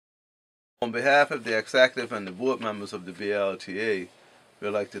On behalf of the executive and the board members of the BLTA, we'd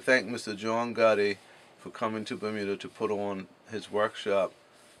like to thank Mr. John Gotti for coming to Bermuda to put on his workshop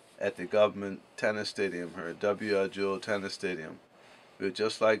at the government tennis stadium here, W.R. Jewell Tennis Stadium. We'd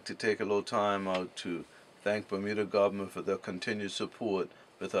just like to take a little time out to thank Bermuda government for their continued support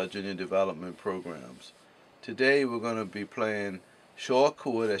with our junior development programs. Today we're going to be playing short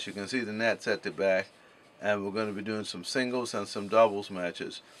court, as you can see the nets at the back, and we're going to be doing some singles and some doubles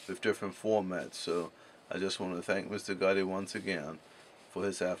matches with different formats. So I just want to thank Mr. Gotti once again for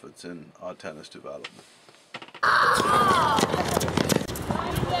his efforts in our tennis development.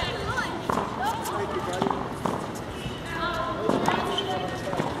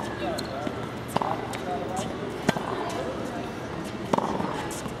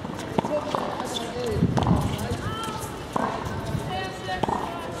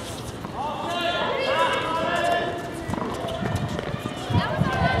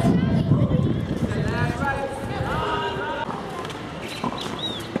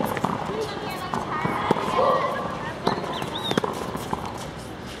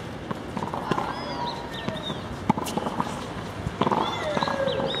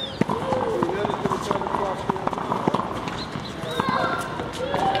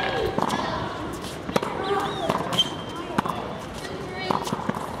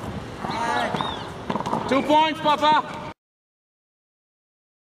 Two points, Papa.